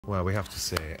Well, we have to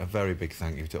say a very big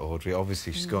thank you to Audrey.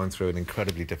 Obviously, she's going through an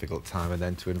incredibly difficult time, and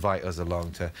then to invite us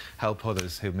along to help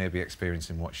others who may be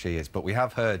experiencing what she is. But we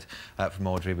have heard from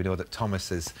Audrey, we know that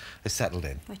Thomas is settled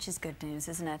in. Which is good news,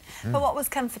 isn't it? But what was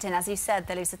comforting, as you said,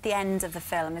 Luce, at the end of the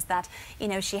film, is that, you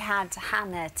know, she had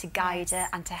Hannah to guide her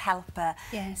and to help her.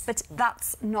 Yes. But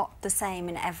that's not the same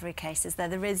in every case, is there?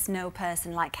 There is no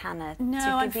person like Hannah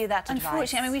to give you that advice.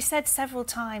 Unfortunately, I mean, we said several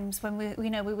times when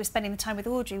we were spending the time with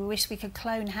Audrey, we wish we could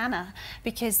clone Hannah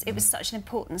because it was such an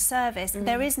important service.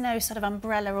 There is no sort of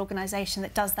umbrella organisation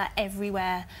that does that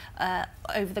everywhere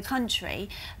over the country,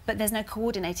 but there's no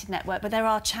coordinated network. But there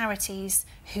are charities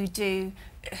who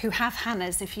have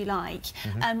Hannahs, if you like.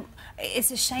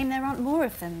 It's a shame there aren't more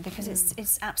of them because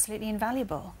it's absolutely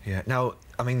invaluable. Yeah. Now,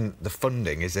 I mean, the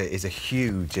funding is a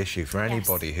huge issue for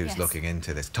anybody who's looking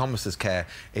into this. Thomas's care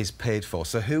is paid for,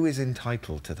 so who is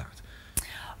entitled to that?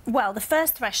 Well, the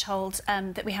first threshold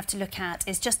that we have to look at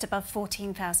is just above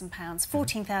 £14,000,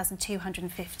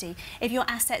 £14,250. If your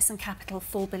assets and capital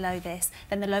fall below this,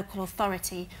 then the local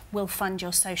authority will fund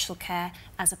your social care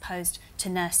as opposed to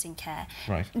nursing care.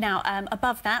 Right. Now,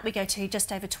 above that, we go to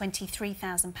just over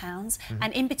 £23,000,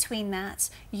 and in between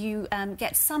that, you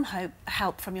get some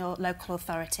help from your local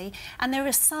authority. And there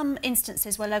are some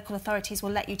instances where local authorities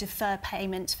will let you defer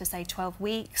payment for, say, 12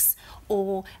 weeks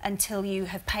or until you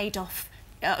have paid off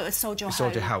sold your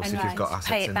house if you've got assets.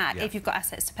 Pay it back if you've got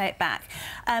assets to pay it back.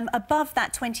 Above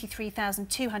that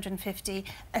 £23,250,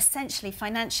 essentially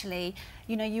financially,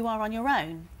 you know, you are on your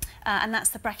own, and that's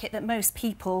the bracket that most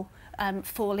people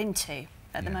fall into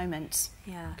at the moment.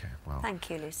 Yeah. Okay. Well, thank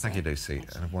you, Lucy. Thank you, Lucy.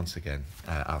 And once again,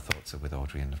 our thoughts are with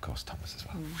Audrey and, of course, Thomas as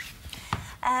well.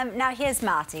 Now, here's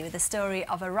Marty with the story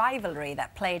of a rivalry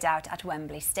that played out at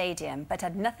Wembley Stadium, but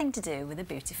had nothing to do with a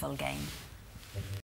beautiful game.